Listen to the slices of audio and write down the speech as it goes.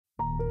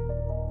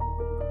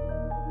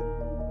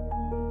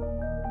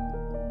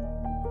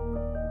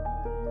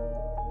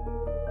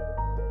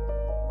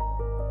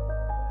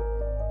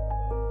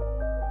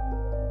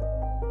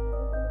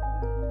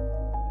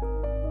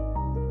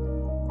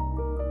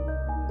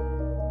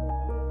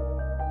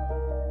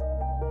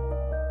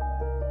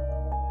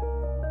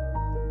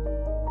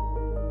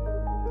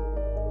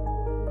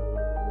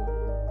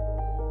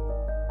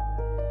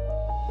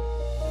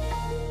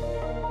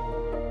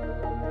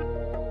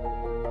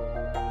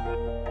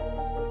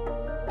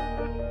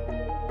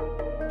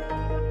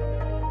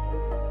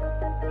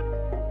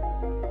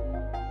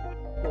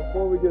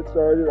Before we get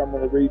started, I'm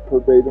going to read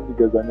verbatim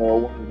because I know I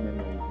won't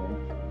remember anything.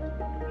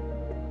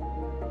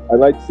 I'd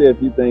like to say a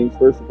few things.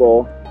 First of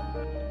all,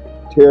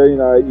 Terry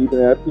and I,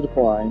 even after the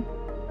climb,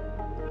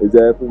 is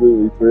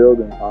absolutely thrilled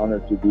and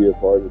honored to be a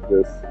part of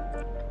this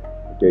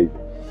occasion.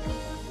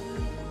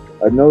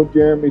 I've known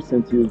Jeremy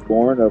since he was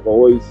born. I've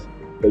always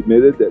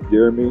admitted that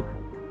Jeremy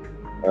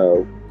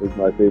was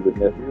my favorite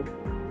nephew.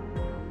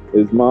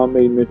 His mom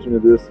made mention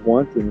of this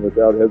once, and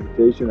without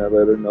hesitation, I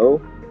let her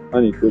know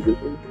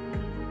unequivocally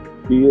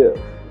he is.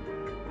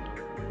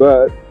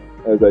 But,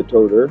 as I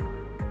told her,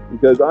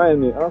 because I am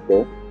the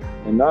uncle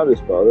and not his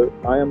father,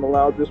 I am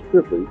allowed this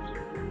privilege.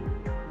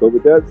 But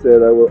with that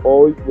said, I will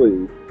always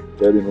believe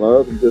that in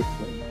love and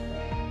discipline,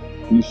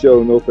 you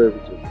show no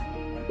favoritism.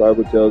 The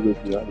Bible tells us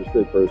do not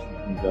respect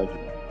persons in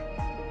judgment.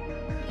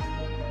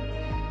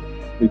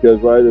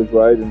 Because right is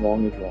right and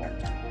wrong is wrong.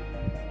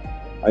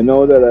 I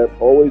know that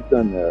I've always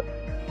done that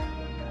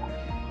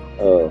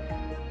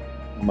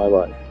in my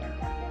life.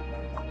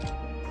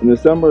 In the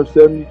summer of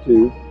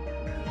 '72,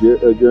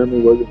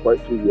 Jeremy wasn't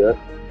quite 2 yet,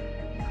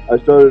 I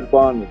started a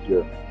bond with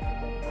Jeremy.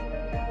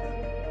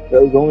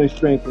 That was only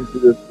strengthened to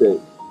this day.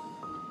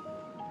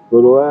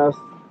 For the last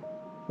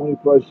 20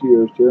 plus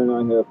years, Terry and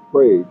I have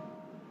prayed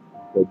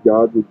that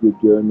God would give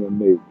Jeremy a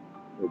mate,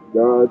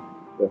 that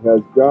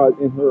has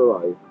God in her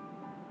life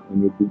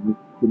and would be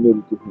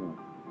committed to Him.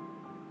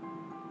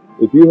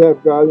 If you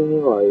have God in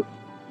your life,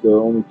 there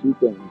are only two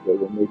things that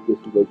will make this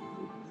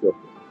relationship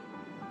successful.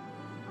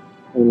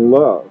 And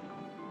love,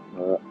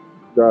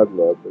 God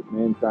love, but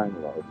mankind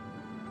love,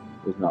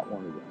 is not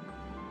one of them.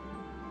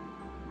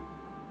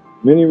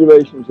 Many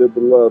relationships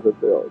with love have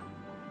failed.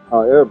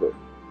 However,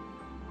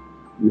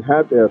 you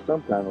have to have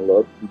some kind of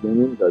love to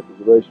begin any type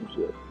of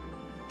relationship.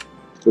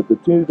 But the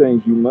two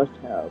things you must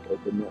have are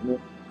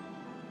commitment,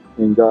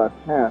 and God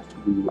has to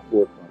be the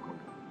forefront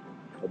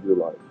of your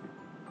life.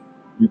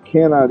 You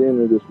cannot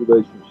enter this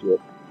relationship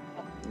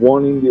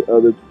wanting the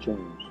other to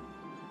change.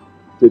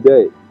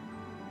 Today,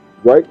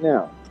 right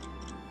now,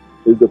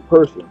 is the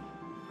person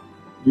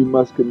you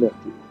must commit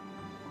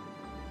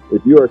to.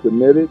 If you are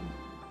committed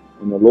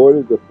and the Lord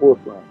is the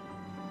forefront,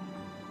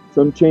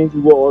 some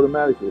changes will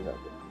automatically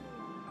happen,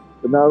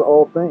 but not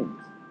all things.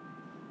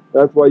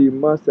 That's why you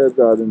must have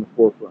God in the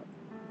forefront.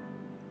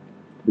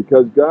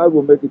 Because God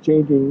will make a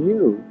change in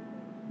you,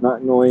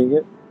 not knowing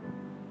it,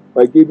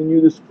 by giving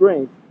you the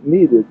strength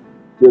needed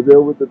to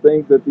deal with the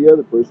things that the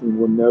other person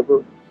will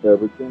never,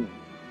 ever change.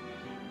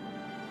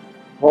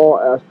 Paul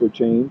asked for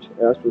change,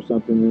 asked for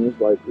something in his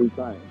life 3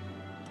 times.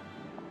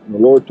 And the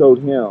Lord told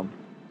him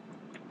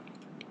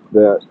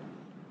that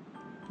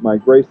my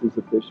grace is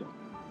sufficient.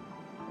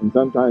 And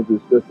sometimes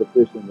it's just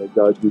sufficient that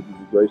God gives you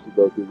the grace to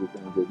go through the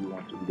things that He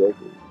wants you to go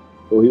through.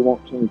 So He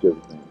won't change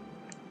everything.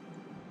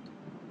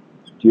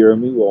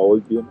 Jeremy will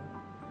always be a man.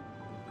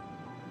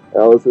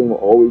 Allison will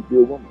always be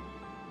a woman.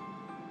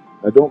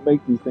 Now don't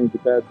make these things a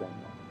bad thing.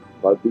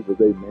 A lot of people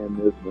say man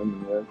this,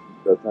 women this.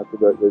 That's not the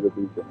right way to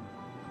do things.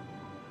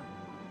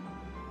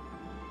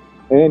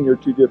 And you're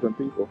 2 different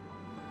people.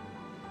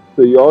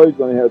 So you're always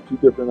going to have 2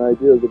 different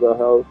ideas about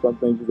how some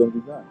things are going to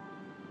be done.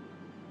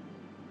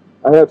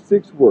 I have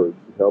 6 words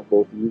to help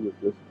both of you with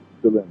this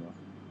dilemma,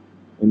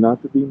 and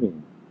not to be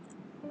mean.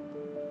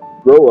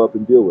 Grow up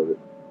and deal with it.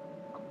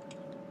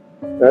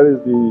 That is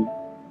the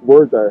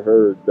words I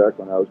heard back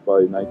when I was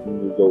probably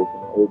 19 years old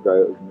from an old guy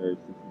that was married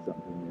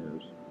 60-something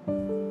years.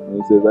 And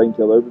he says, I can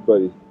tell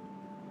everybody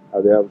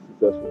how to have a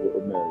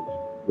successful marriage.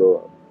 Grow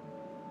up.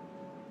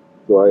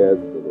 So I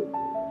added to it.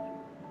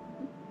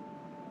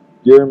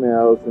 Jeremy and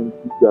Allison,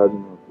 keep God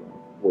in your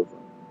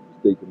forefront.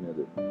 Stay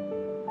committed.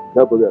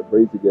 Couple that,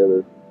 pray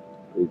together.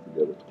 Pray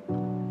together.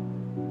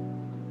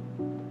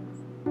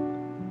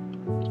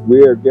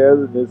 We are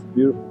gathered in this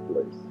beautiful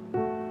place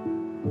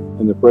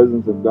in the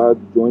presence of God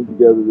to join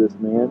together this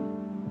man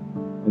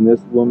and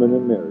this woman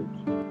in marriage.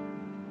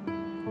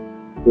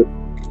 But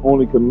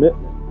only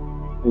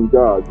commitment in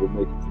God will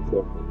make it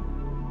successful.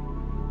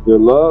 Their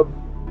love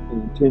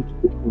and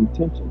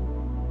intention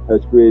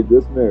has created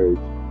this marriage,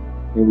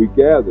 and we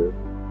gather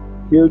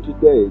here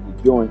today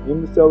to join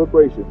in the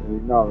celebration and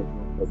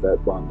acknowledgement of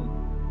that bonding.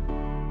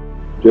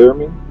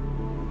 Jeremy,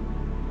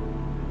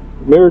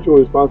 the marital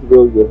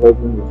responsibility of the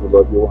husband is to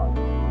love your wife.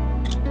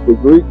 The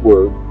Greek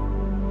word,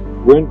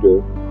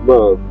 render,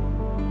 love,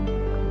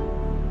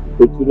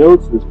 it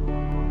denotes this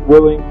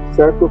willing,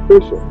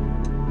 sacrificial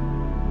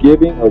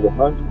giving of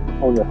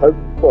on the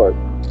husband's part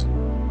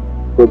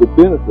for the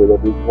benefit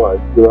of his wife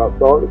without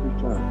thought of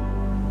return,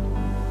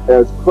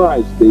 as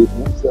Christ gave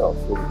himself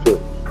for the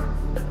church.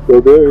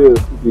 So there is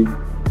to be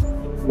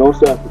no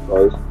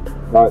sacrifice,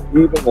 not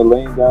even the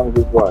laying down of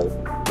his life,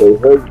 that a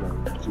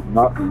husband should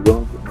not be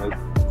willing to make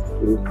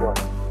to his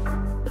wife.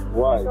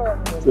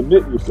 Wives,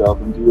 submit yourself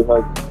unto your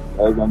husband,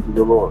 as unto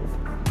the Lord.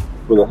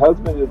 For the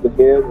husband is the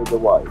head of the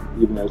wife,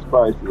 even as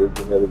Christ is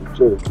the head of the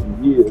church,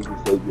 and he is the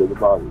Savior of the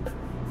body.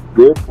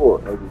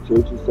 Therefore, as the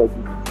church is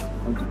subject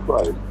unto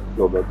Christ,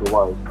 so that the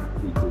wives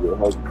speak to their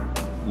husbands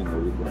in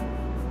everything.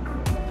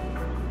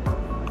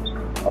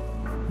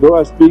 Though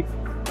I speak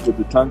with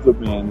the tongues of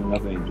men and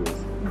of angels,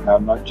 and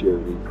have not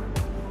charity,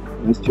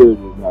 and this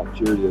charity is not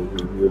charity as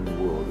we hear in the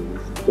world,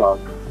 it is God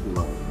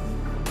alone.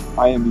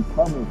 I am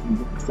becoming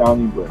a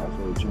sounding brass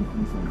or a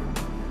tinkling cymbal.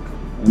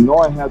 And though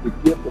I have the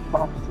gift of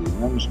prophecy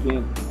and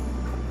understand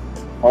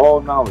all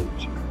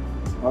knowledge,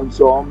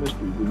 unto all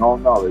mysteries and all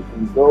knowledge,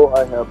 and though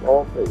I have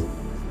all faith,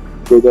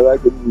 so that I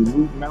can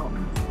remove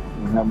mountains,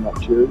 and have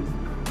not charity,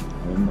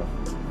 I am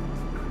nothing.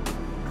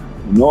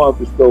 And though I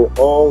bestow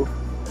all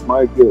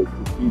my goods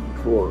to feed the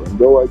poor, and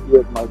though I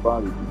give my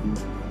body to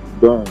be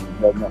burned, and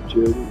have not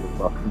charity, it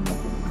profits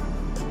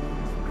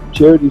nothing.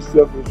 Charity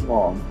suffers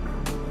long,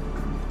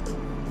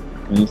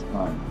 and is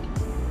kind.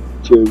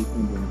 Charity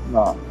hindereth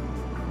not.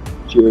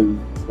 Charity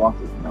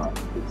vaunteth not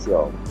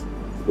itself.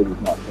 It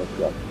is not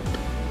puffed up.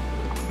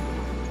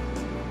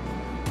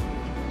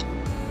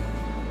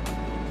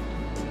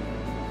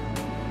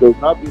 Does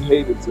not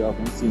behave itself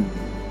unseemly.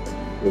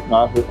 Does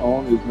not her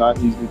own, is not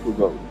easily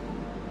provoked.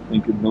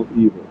 Thinketh no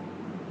evil.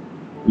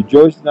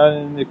 Rejoiceth not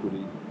in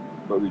iniquity,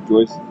 but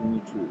rejoiceth in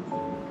the truth.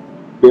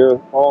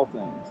 Beareth all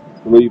things,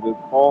 believeth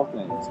all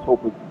things,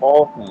 hopeth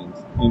all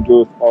things,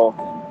 endureth all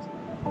things.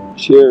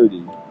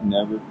 Charity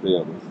never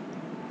faileth.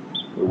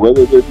 But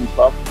whether there be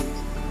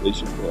prophecies, they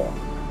shall fail.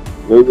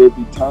 Whether there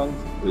be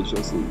tongues, they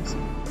shall cease.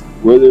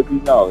 Whether there be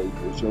knowledge,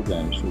 they shall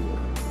vanish away.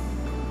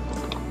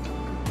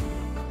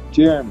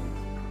 Jeremy,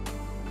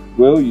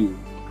 will you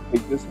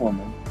take this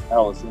woman,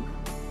 Allison,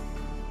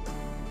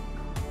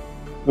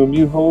 whom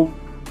you hold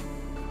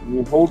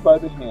by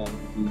the hand to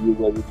be your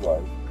wedded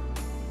wife,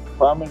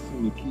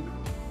 promising to keep,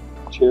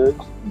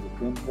 cherish, and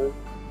defend her,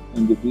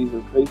 and to be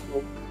her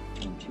faithful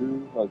and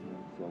true husband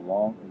so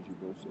long as you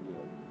both shall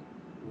live.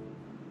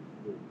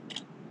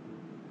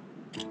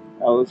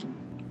 Allison,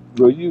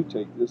 will you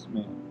take this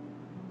man,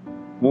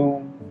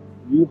 whom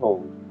you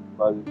hold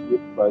by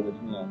the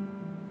hand,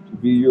 to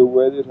be your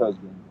wedded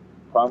husband,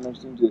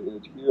 promising to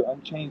adhere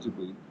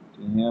unchangeably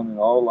to him in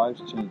all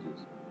life's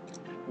changes,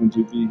 and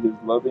to be his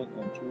loving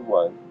and true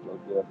wife till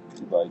death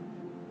divide you?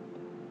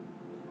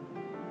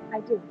 I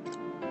do.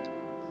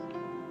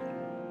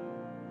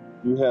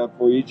 You have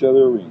for each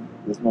other a ring.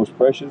 This most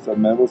precious of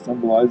metal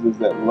symbolizes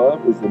that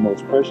love is the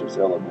most precious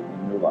element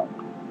in your life.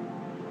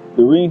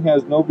 The ring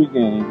has no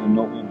beginning and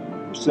no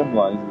ending, which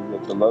symbolizes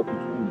that the love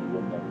between you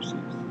will never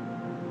cease.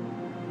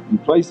 You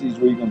place these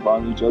rings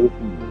upon each other's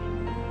fingers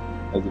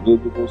as a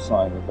visible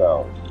sign of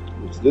vows,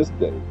 which this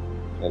day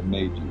have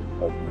made you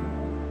husband and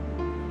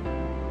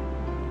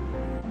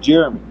wife.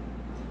 Jeremy,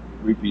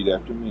 repeat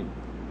after me.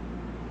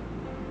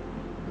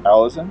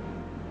 Allison,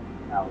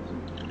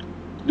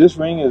 this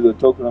ring is a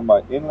token of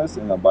my endless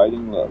and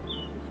abiding love.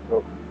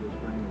 This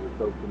ring is a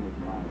token of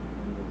my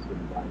endless and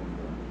abiding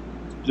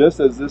love. Just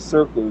as this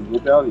circle is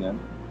without end,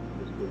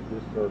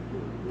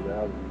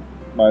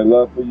 my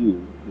love for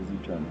you is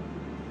eternal.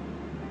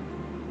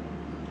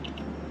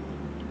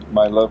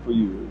 My love for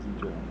you is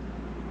eternal.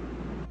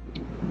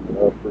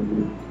 Love for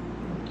you.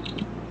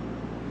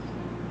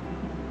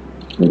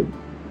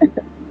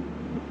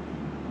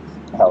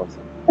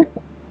 Allison,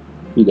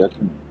 repeat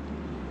after me.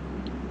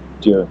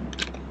 Jeremy.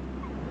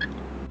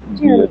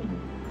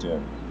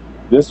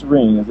 This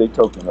ring is a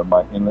token of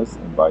my endless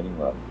and abiding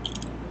love.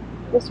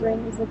 This ring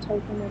is a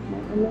token of my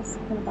endless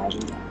and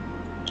abiding love.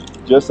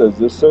 Just as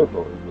this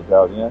circle is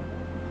without end,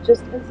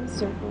 just as this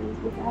circle is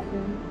without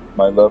end,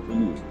 my love for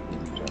you is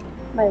eternal.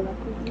 My love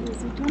for you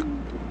is eternal.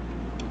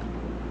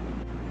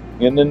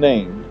 In the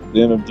name,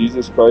 then, of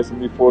Jesus Christ and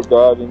before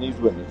God and these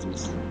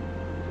witnesses,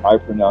 I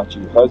pronounce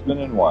you husband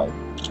and wife.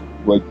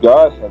 What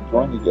God hath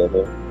joined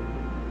together,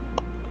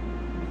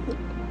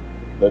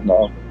 let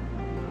not.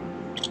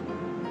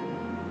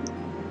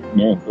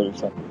 Man, put it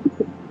something.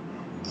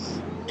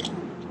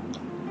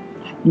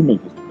 You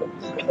make this the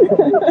best.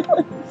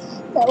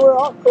 Now we're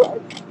all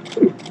correct.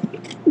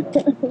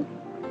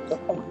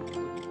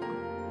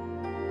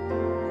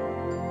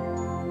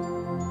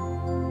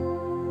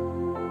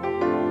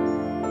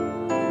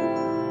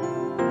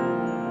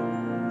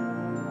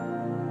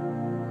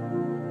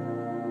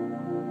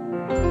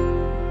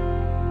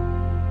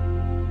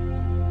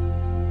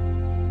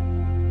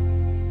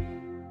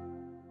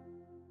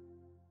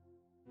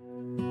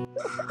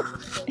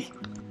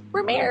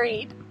 We're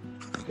married.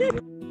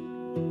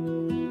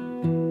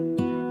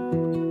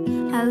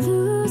 I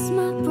lose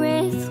my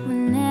breath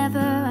whenever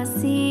I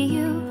see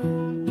you.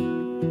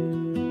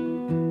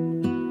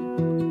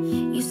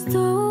 You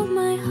stole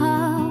my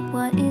heart,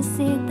 what is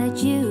it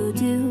that you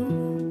do?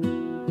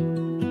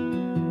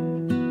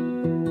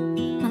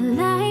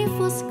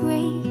 was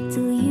great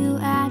till you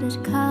added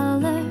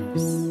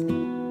colors.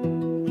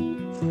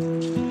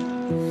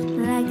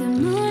 Like the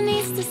moon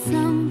needs the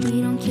sun,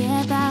 we don't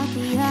care about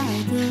the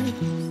others.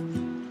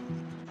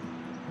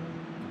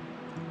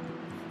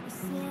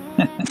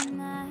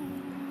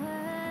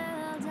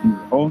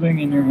 You're holding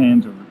in your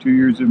hands over 2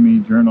 years of me,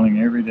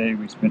 journaling every day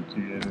we spent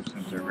together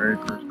since our very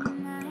first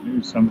meeting. I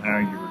knew somehow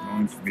you were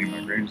going to be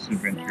my greatest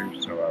adventure,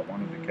 so I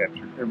wanted to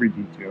capture every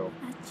detail.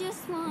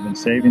 I've been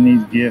saving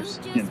these gifts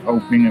and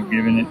hoping of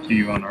giving it to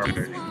you on our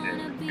wedding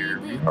day. Here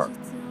we are.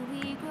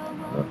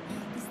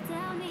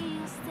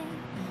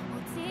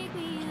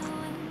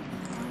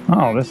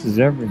 Oh, this is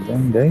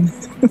everything, Dave.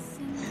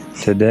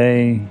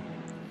 Today.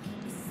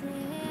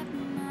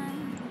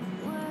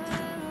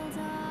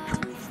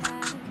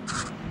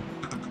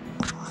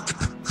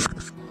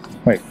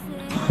 Wait,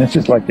 that's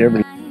just like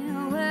every.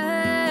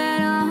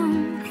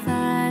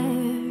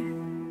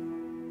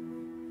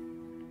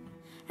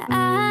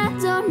 I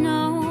don't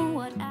know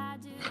what I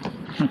do.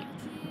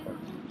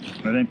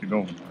 That ain't the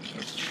golden one.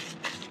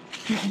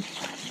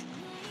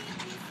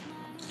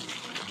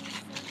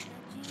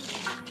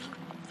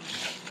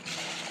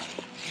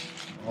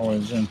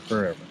 Always and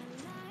forever.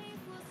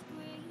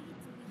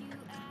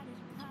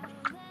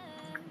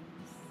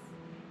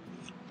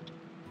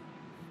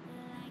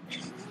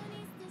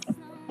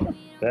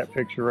 That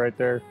picture right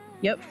there.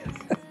 Yep.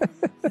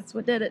 That's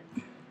what did it.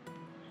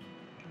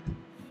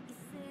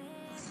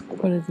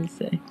 What does it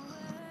say?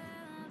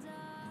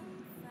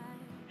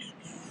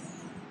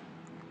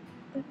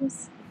 It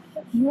was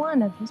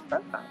one of his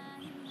profile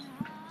pictures.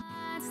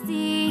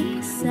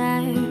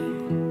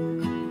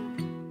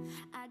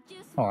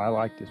 Oh, I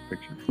like this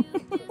picture.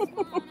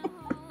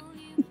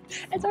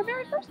 It's our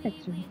very first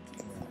picture.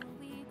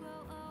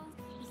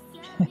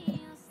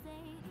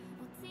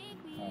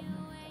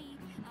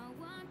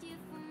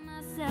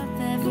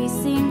 Every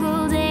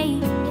single day.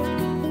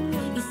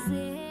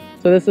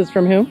 So this is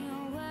from whom?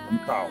 From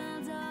college.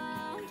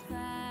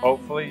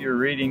 Hopefully you're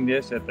reading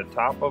this at the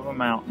top of a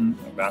mountain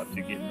about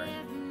to get married.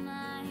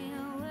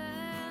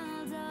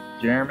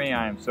 Jeremy,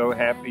 I am so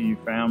happy you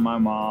found my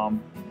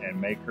mom and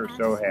make her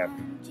so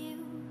happy.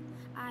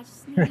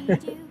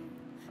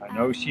 I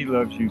know she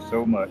loves you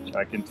so much.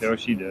 I can tell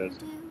she does.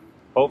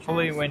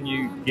 Hopefully when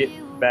you get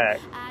back,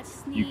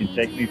 you can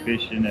take me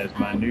fishing as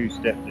my new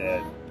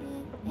stepdad.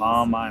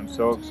 Mom, I'm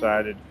so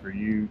excited for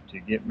you to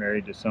get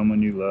married to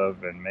someone you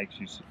love and makes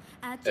you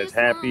as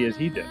happy as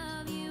he does.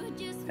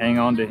 Hang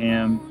on to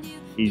him.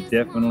 He's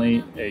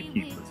definitely a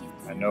keeper.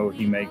 I know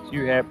he makes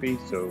you happy,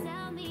 so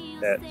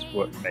that's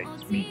what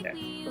makes me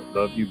happy.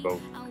 Love you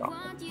both, Colin.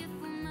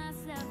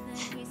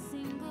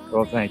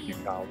 Well, thank you,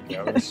 Colin.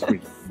 That was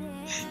sweet.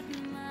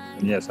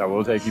 And yes, I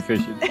will take you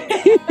fishing.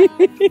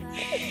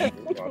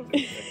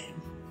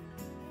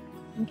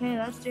 Okay,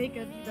 that's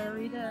Jacob. You better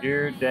read that.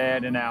 Dear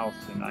Dad and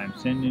Allison, I'm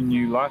sending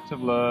you lots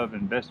of love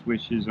and best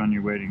wishes on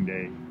your wedding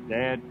day.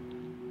 Dad,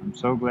 I'm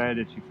so glad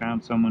that you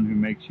found someone who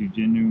makes you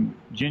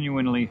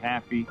genuinely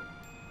happy.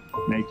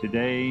 May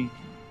today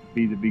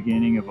be the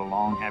beginning of a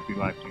long, happy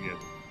life together.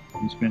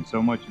 You spent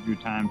so much of your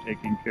time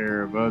taking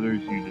care of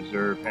others. You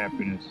deserve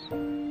happiness.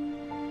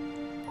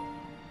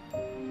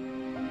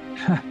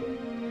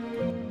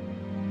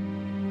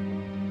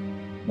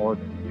 More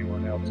than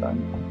anyone else I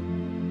know.